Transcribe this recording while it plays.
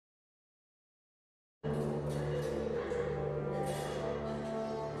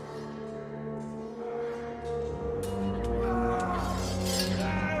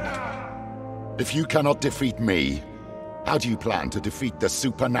If you cannot defeat me, how do you plan to defeat the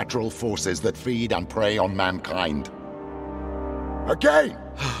supernatural forces that feed and prey on mankind? Again!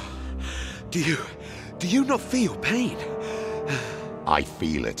 Do you not feel pain? I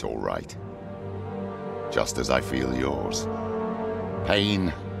feel it, all right. Just as I feel yours.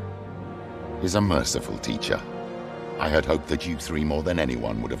 Pain is a merciful teacher. I had hoped that you three more than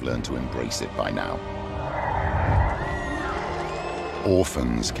anyone would have learned to embrace it by now.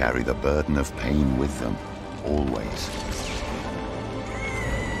 Orphans carry the burden of pain with them, always.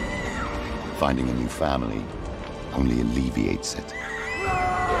 Finding a new family only alleviates it.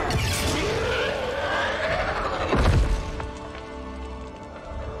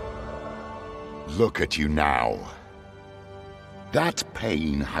 Look at you now. That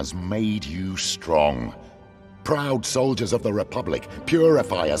pain has made you strong. Proud soldiers of the Republic,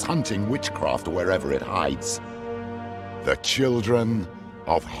 purifiers hunting witchcraft wherever it hides. The children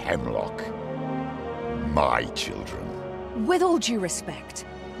of Hemlock. My children. With all due respect,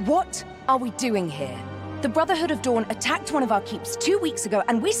 what are we doing here? The Brotherhood of Dawn attacked one of our keeps 2 weeks ago,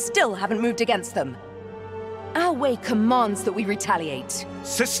 and we still haven't moved against them. Our way commands that we retaliate.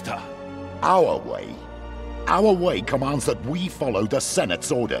 Sister! Our way? Our way commands that we follow the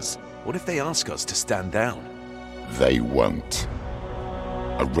Senate's orders. What if they ask us to stand down? They won't.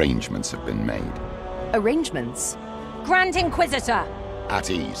 Arrangements have been made. Arrangements? Grand Inquisitor! At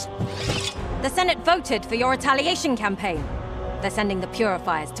ease. The Senate voted for your retaliation campaign. They're sending the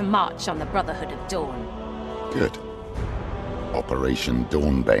Purifiers to march on the Brotherhood of Dawn. Good. Operation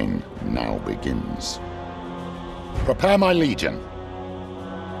Dawnbane now begins. Prepare my legion.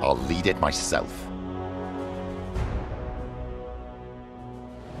 I'll lead it myself.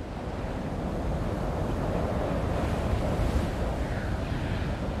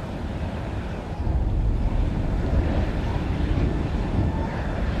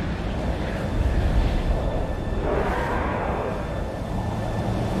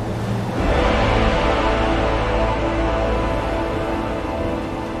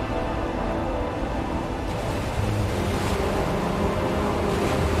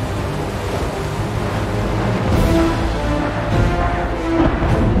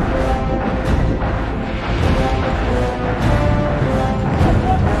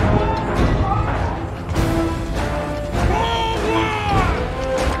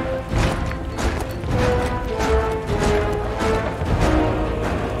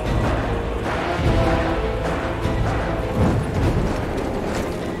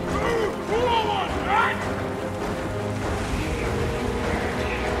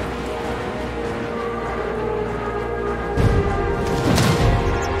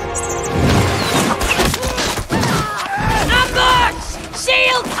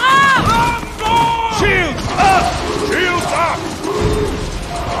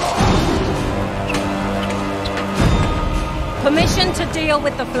 Permission to deal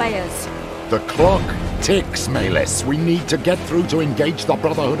with the Flayers. The clock ticks, Malis. We need to get through to engage the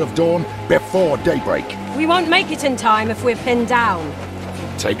Brotherhood of Dawn before daybreak. We won't make it in time if we're pinned down.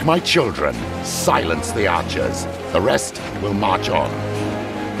 Take my children. Silence the archers. The rest will march on.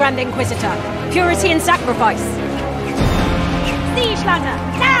 Grand Inquisitor, purity and sacrifice. Siege ladder,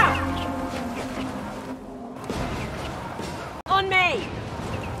 now! On me!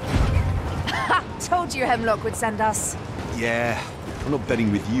 Ha! Told you Hemlock would send us. Yeah, I'm not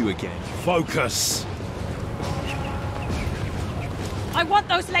betting with you again. Focus! I want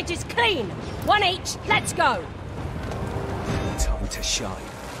those ledges clean! One each, let's go! Time to shine.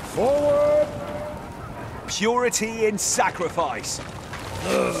 Forward! Purity and sacrifice.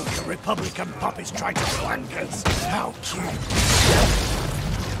 Ugh, the Republican puppies trying to flank us. How cute.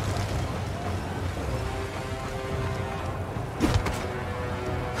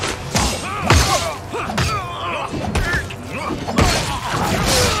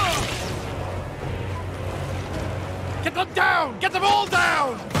 Get them down! Get them all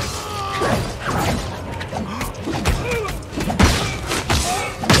down!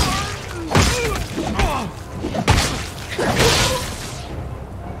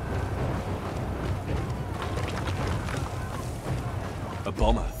 A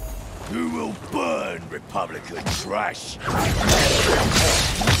bomber. You will burn, Republican trash.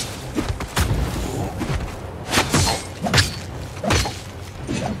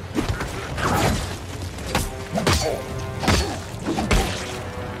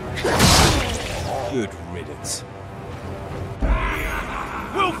 Good riddance.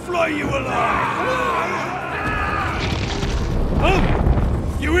 We'll flay you alive!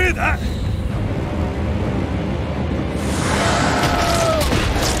 Oh! You hear that?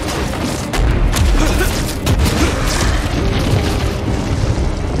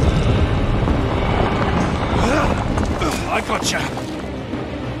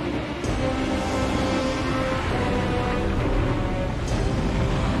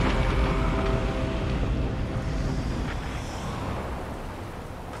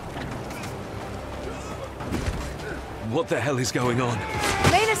 What the hell is going on?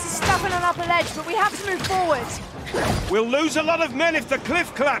 Manus is stuck on an upper ledge, but we have to move forward. We'll lose a lot of men if the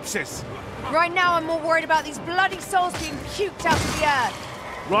cliff collapses. Right now, I'm more worried about these bloody souls being puked out of the earth.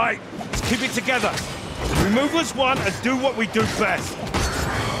 Right, let's keep it together. Remove us one and do what we do best.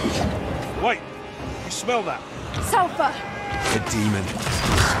 Wait, you smell that? Sulfur! A demon.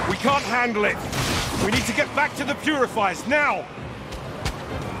 We can't handle it. We need to get back to the purifiers now.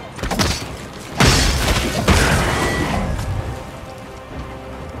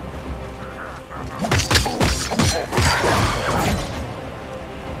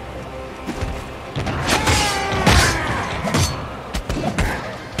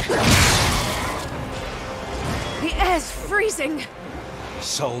 The air's freezing.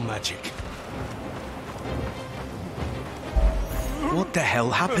 Soul magic. What the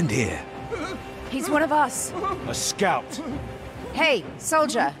hell happened here? He's one of us. A scout. Hey,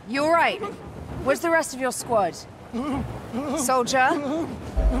 soldier, you all right? Where's the rest of your squad? Soldier?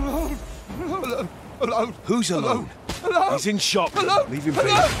 Who's alone? He's in shock. Leave him be.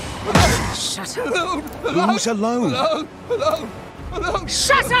 Shut up. Who's alone?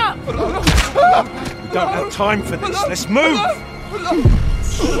 Shut up! We don't have time for this. Let's move!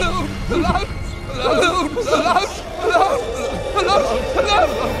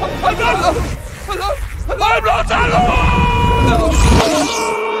 I'm not alone!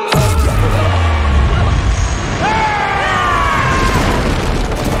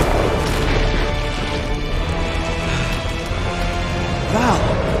 Val!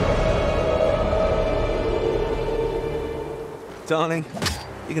 Darling,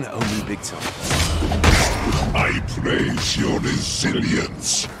 you're gonna owe me big time. I praise your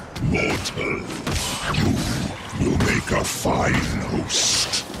resilience, mortal. You will make a fine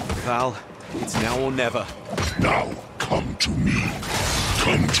host. Val, it's now or never. Now come to me.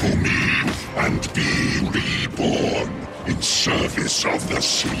 Come to me and be reborn in service of the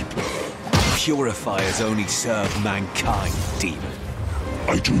Sleeper. Purifiers only serve mankind, demon.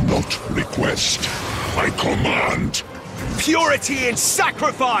 I do not request. I command. Purity and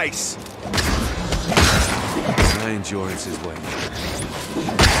sacrifice! My endurance is waning.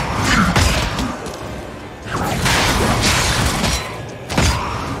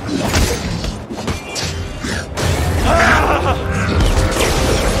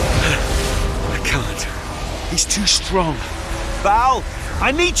 I can't. He's too strong. Val,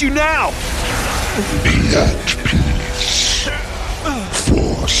 I need you now! Be at peace.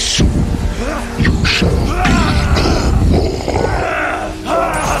 For soon you shall be no more.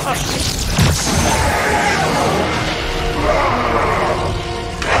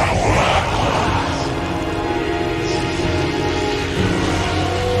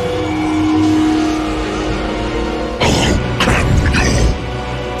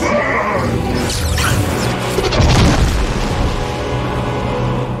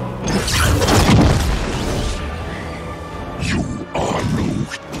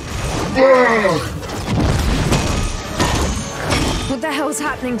 What the hell's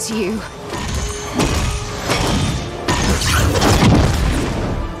happening to you?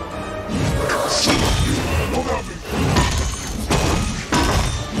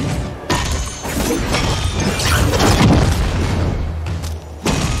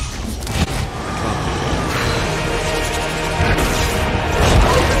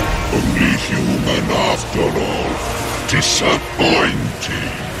 Only human after all. Disappointing.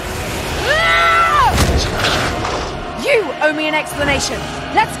 You owe me an explanation.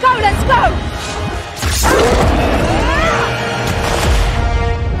 Let's go, let's go!